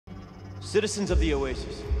Citizens of the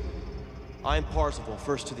Oasis, I am Parzival,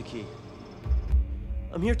 first to the key.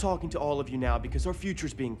 I'm here talking to all of you now because our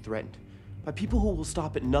future's being threatened by people who will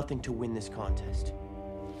stop at nothing to win this contest.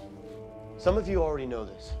 Some of you already know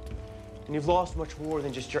this, and you've lost much more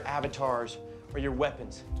than just your avatars or your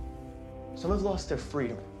weapons. Some have lost their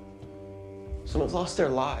freedom. Some have lost their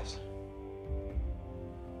lives.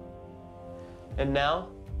 And now,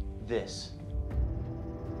 this.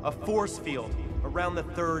 A force field around the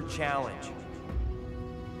third challenge.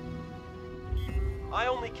 I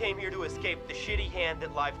only came here to escape the shitty hand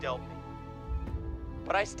that life dealt me.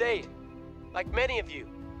 But I stayed, like many of you,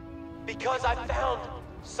 because I found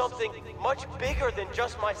something much bigger than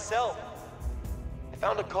just myself. I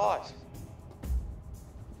found a cause.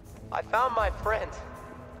 I found my friends.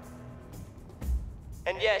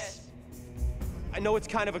 And yes, I know it's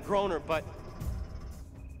kind of a groaner, but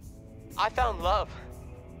I found love.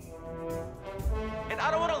 And I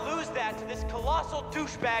don't want to lose that to this colossal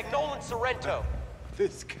douchebag, Nolan Sorrento.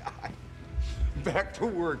 This guy. Back to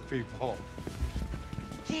work, people.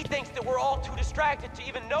 He thinks that we're all too distracted to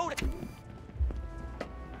even notice.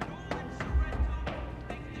 Nolan Sorrento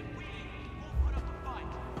thinks that we won't put up a fight.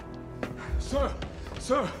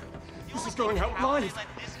 Sir, this is going out live.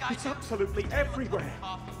 It's absolutely everywhere.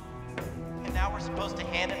 And now we're supposed to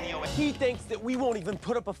hand in the Oasis. He thinks that we won't even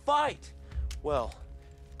put up a fight. Well,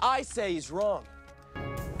 I say he's wrong.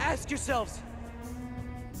 Ask yourselves,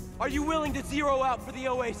 are you willing to zero out for the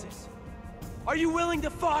Oasis? Are you willing to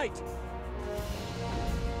fight?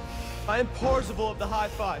 I am Parzival of the High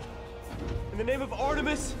Five. In the name of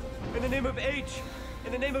Artemis, in the name of H,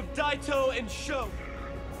 in the name of Daito and Sho,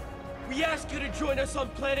 we ask you to join us on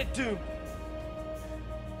Planet Doom.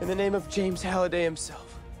 In the name of James Halliday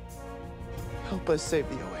himself, help us save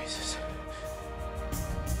the Oasis.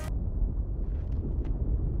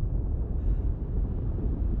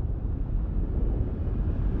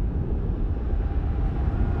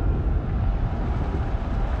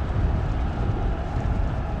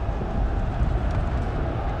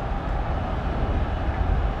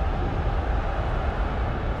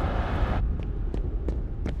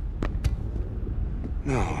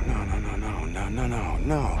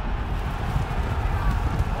 No.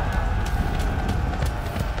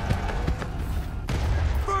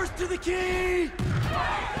 First to the key!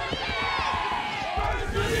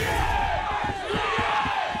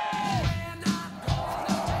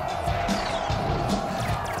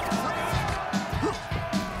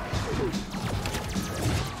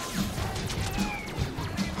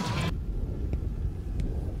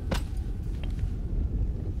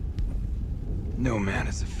 No man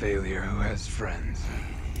is a failure who has friends.